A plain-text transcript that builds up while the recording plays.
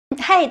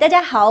嗨，大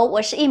家好，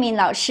我是一鸣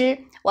老师，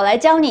我来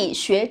教你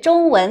学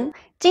中文。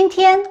今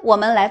天我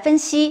们来分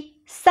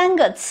析三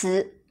个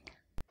词：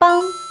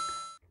帮、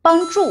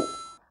帮助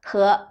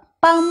和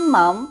帮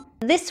忙。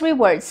These three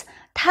words，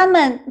 它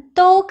们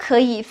都可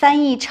以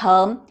翻译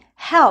成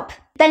help，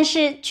 但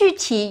是具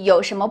体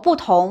有什么不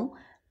同？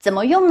怎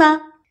么用呢？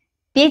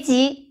别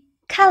急，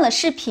看了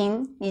视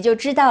频你就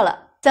知道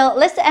了。So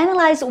let's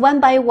analyze one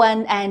by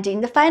one, and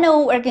in the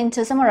final, we're going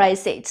to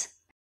summarize it.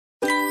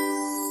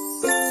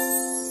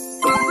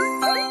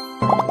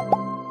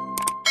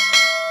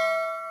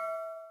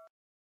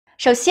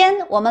 首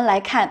先，我们来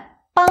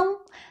看帮。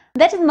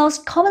That is the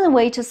most common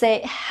way to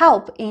say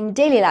help in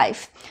daily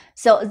life.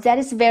 So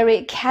that is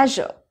very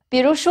casual. 比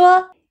如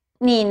说，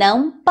你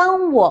能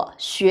帮我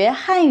学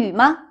汉语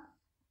吗？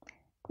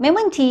没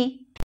问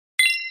题。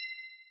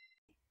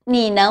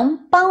你能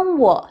帮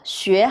我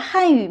学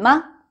汉语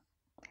吗？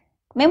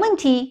没问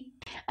题。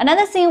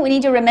Another thing we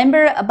need to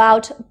remember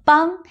about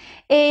帮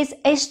is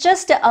it's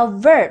just a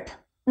verb,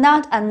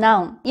 not a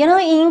noun. You know,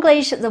 in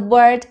English, the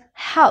word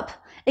help,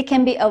 it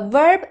can be a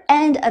verb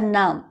and a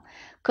noun.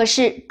 可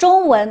是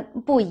中文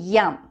不一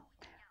样。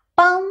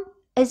帮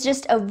is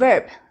just a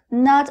verb,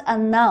 not a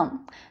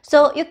noun.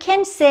 So you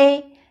can't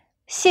say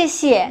谢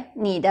谢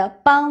你的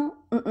帮.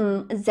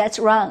 That's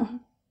wrong.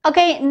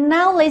 Okay,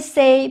 now let's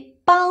say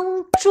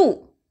帮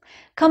助.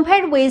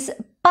 Compared with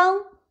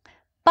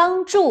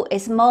帮助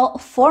is more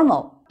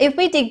formal. If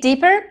we dig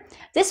deeper,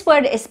 this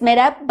word is made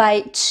up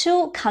by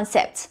two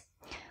concepts.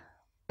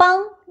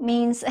 帮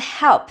means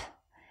help,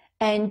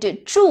 and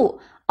助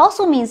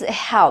also means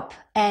help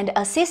and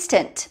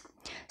assistant.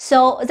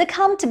 So they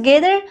come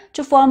together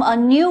to form a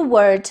new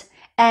word,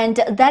 and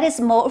that is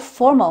more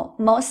formal,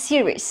 more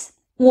serious.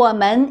 我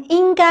们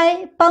应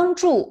该帮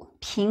助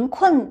贫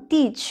困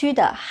地区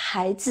的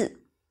孩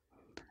子。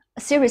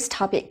A serious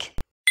topic.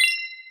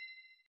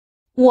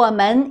 我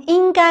们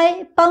应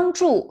该帮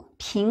助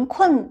贫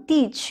困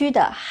地区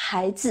的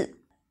孩子。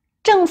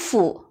政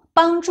府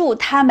帮助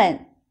他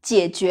们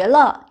解决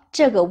了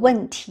这个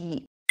问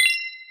题。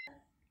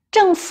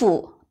政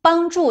府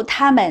帮助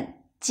他们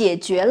解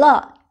决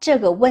了这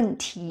个问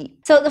题。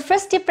So the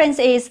first difference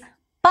is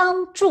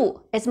帮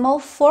助 is more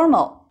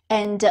formal,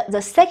 and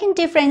the second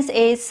difference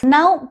is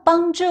now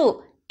帮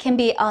助 can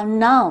be a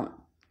noun,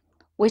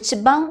 which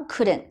帮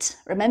couldn't.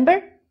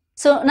 Remember?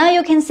 So now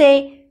you can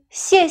say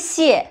谢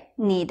谢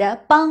你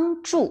的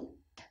帮助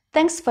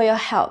Thanks for your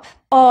help.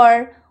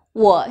 Or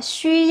我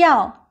需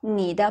要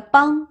你的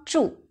帮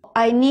助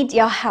I need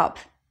your help.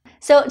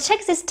 So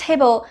check this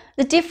table,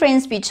 the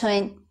difference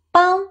between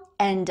帮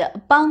and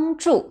帮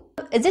助.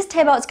 This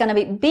table is going to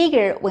be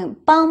bigger when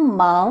帮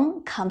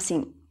忙 comes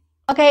in.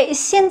 Okay,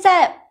 现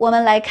在我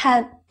们来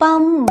看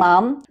帮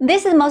忙.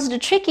 This is the most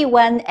tricky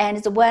one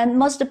and the one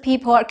most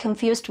people are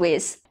confused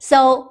with.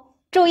 So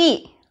注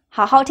意，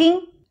好好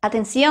听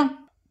Atención.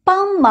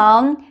 帮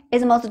忙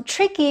is most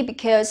tricky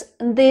because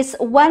this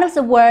one of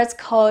the words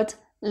called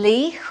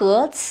离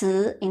合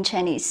词 in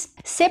Chinese,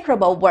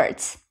 separable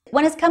words.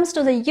 When it comes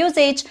to the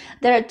usage,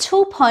 there are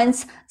 2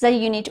 points that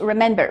you need to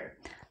remember.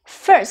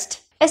 First,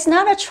 it's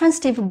not a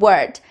transitive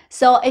word,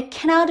 so it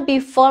cannot be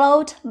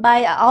followed by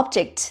an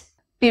object.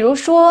 比如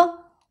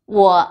说，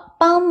我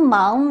帮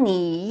忙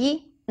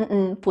你，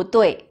不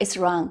对 it's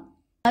wrong.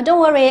 Now don't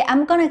worry,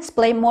 I'm gonna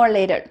explain more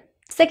later.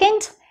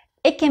 Second,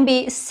 it can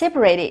be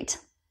separated.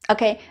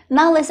 Okay,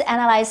 now let's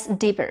analyze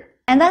deeper.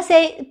 And I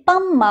say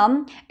帮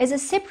忙 is a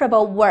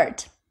separable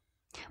word.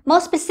 More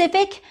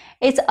specific,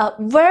 it's a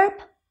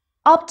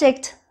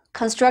verb-object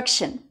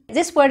construction.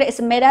 This word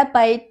is made up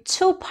by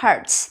 2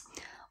 parts.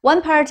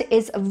 One part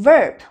is a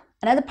verb,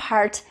 another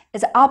part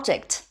is an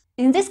object.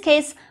 In this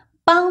case,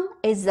 帮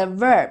is the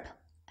verb,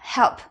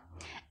 help,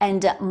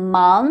 and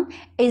忙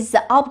is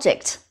the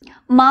object.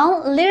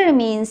 忙 literally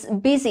means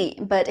busy,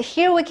 but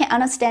here we can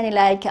understand it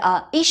like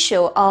an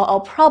issue or a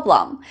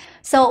problem.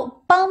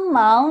 So 帮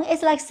忙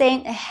is like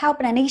saying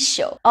help an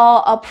issue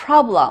or a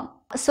problem.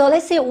 So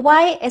let's see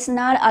why it's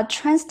not a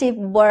transitive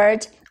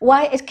word,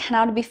 why it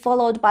cannot be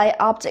followed by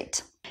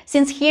object.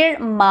 Since here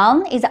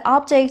忙 is the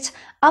object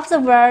of the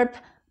verb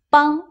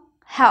帮,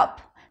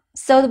 help.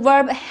 So the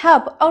verb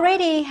help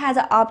already has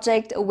an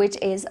object which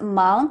is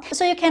忙,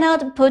 so you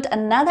cannot put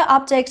another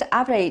object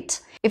after it.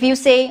 If you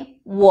say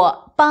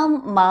我帮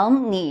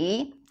忙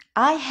你,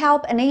 I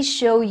help and I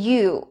show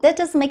you, that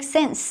doesn't make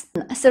sense.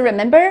 So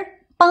remember,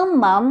 帮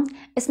忙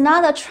is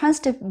not a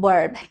transitive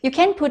verb. You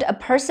can't put a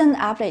person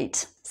after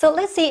it. So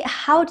let's see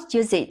how to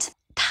use it.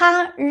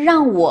 他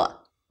让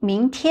我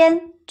明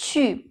天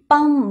去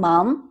帮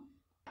忙.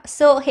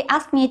 So he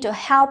asked me to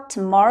help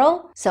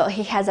tomorrow. So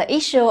he has an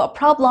issue, a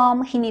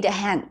problem, he needs a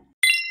hand.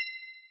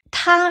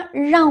 他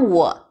让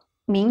我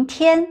明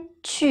天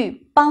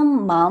去帮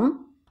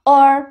忙.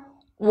 Or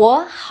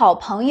我好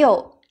朋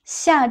友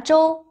下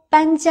周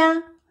搬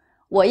家，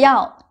我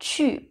要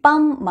去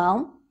帮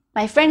忙。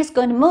My friend is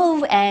going to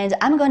move and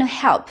I'm going to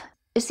help.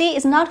 You see,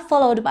 it's not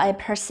followed by a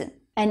person.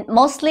 And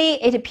mostly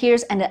it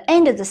appears at the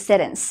end of the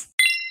sentence.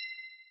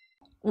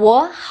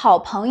 我好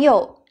朋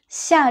友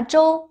下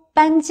周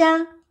搬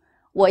家，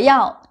我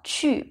要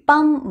去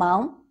帮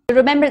忙。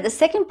Remember the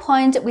second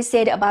point we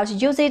said about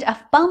usage of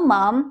帮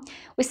忙?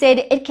 We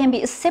said it can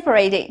be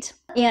separated.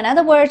 In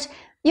other words,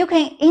 you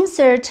can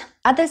insert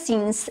other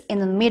things in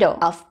the middle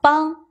of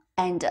帮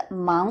and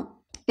忙。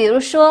比如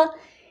说，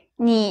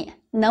你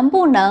能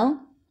不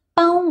能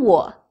帮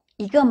我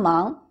一个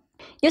忙？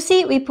 You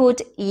see, we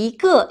put 一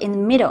个 in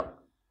the middle.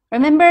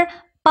 Remember,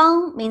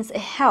 帮 means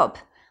help.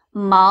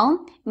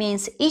 忙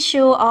means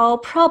issue or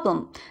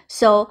problem.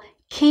 So,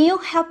 can you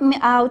help me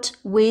out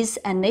with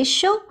an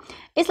issue?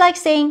 It's like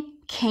saying,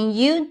 can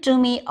you do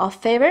me a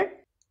favor?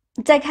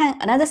 再看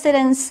another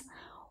sentence.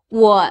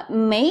 我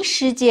没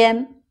时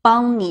间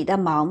帮你的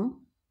忙。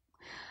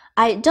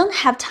I don't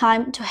have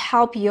time to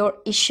help your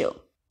issue.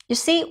 You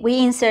see, we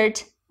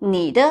insert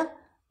你的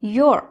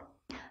your.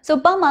 So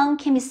帮忙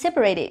can be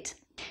separated.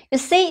 You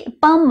see,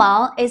 帮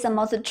忙 is the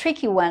most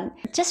tricky one.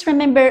 Just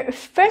remember,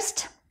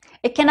 first,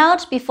 it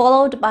cannot be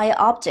followed by an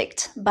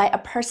object, by a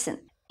person.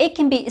 It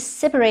can be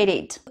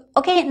separated.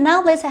 Okay,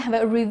 now let's have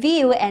a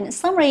review and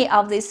summary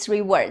of these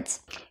three words.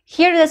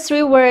 Here are the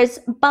three words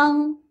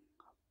帮,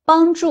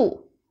 帮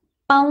助,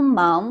 帮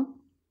忙.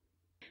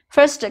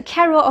 First,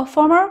 casual or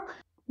formal.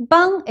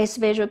 帮 is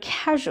very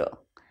casual,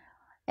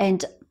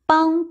 and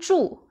帮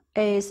助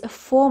is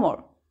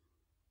formal.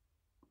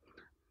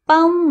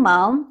 帮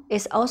忙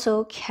is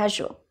also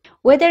casual,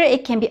 whether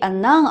it can be a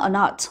noun or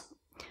not.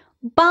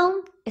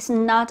 帮 is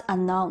not a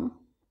noun.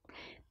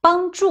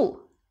 帮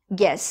助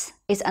yes,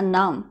 is a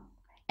noun.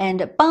 And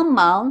帮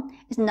忙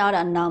is not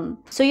a noun.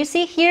 So you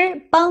see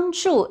here, 帮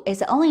助 is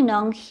the only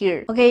noun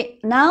here. Okay,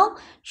 now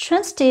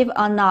transitive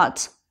or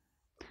not.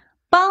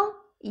 帮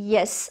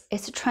yes,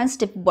 is a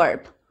transitive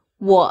verb.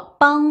 我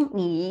帮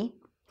你.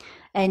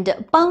 And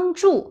帮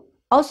助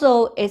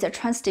also is a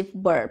transitive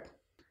verb.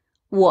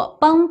 我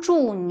帮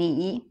助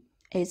你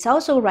is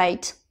also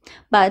right.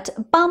 But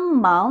帮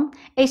忙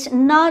is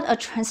not a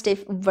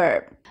transitive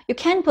verb. You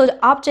can't put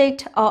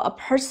object or a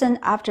person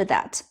after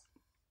that.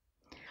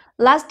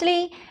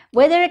 Lastly,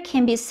 whether it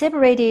can be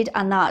separated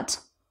or not.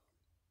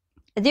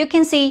 As you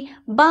can see,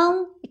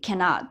 帮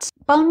cannot,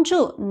 帮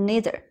助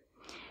neither.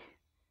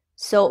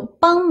 So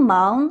帮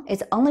忙 is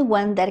the only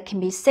one that can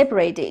be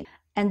separated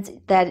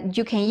and that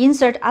you can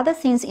insert other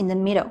things in the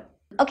middle.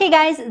 Okay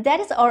guys,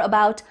 that is all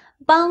about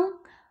帮,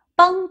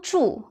 帮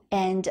助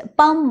and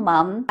帮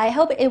忙. I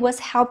hope it was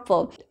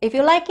helpful. If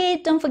you like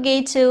it, don't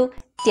forget to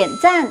点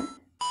赞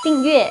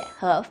订阅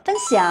和分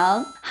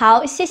享。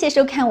好，谢谢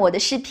收看我的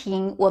视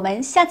频，我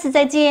们下次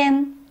再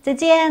见，再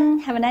见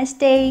 ，Have a nice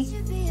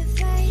day。